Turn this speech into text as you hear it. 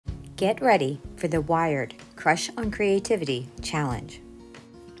Get ready for the Wired Crush on Creativity Challenge.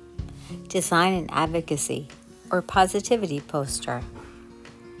 Design an advocacy or positivity poster.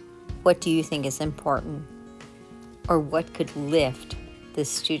 What do you think is important? Or what could lift the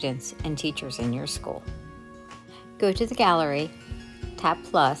students and teachers in your school? Go to the gallery, tap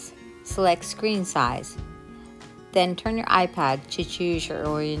plus, select screen size, then turn your iPad to choose your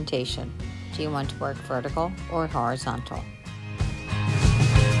orientation. Do you want to work vertical or horizontal?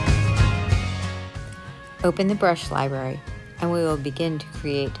 Open the brush library and we will begin to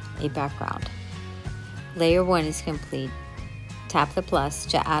create a background. Layer 1 is complete. Tap the plus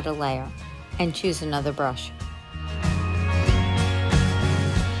to add a layer and choose another brush.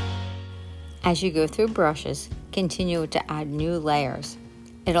 As you go through brushes, continue to add new layers.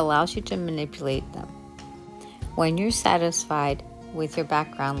 It allows you to manipulate them. When you're satisfied with your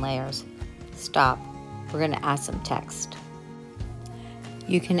background layers, stop. We're going to add some text.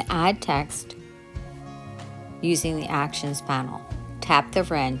 You can add text using the Actions panel. Tap the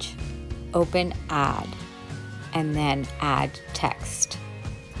wrench, open Add, and then Add Text.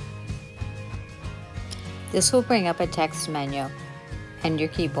 This will bring up a text menu and your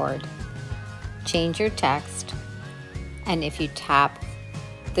keyboard. Change your text, and if you tap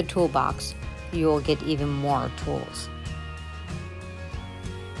the toolbox, you will get even more tools.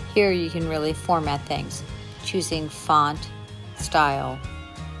 Here you can really format things, choosing font, style,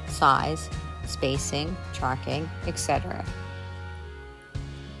 size, spacing, tracking, etc.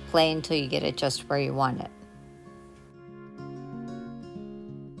 Play until you get it just where you want it.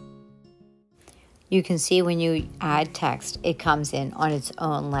 You can see when you add text, it comes in on its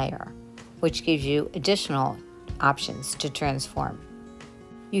own layer, which gives you additional options to transform.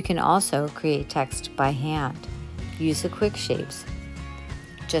 You can also create text by hand. Use the quick shapes.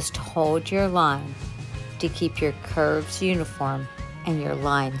 Just hold your line to keep your curves uniform and your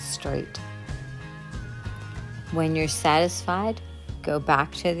lines straight. When you're satisfied, go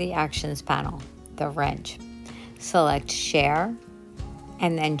back to the Actions panel, the wrench. Select Share,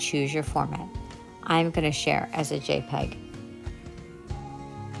 and then choose your format. I'm going to share as a JPEG.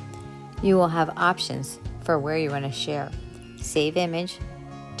 You will have options for where you want to share. Save image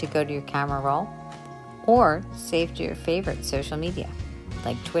to go to your camera roll, or save to your favorite social media,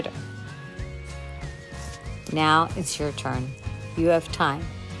 like Twitter. Now it's your turn. You have time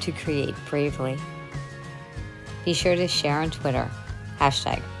to create bravely. Be sure to share on Twitter,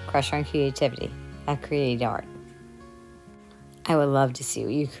 #CrushOnCreativity at Create Art. I would love to see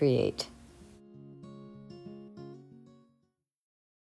what you create.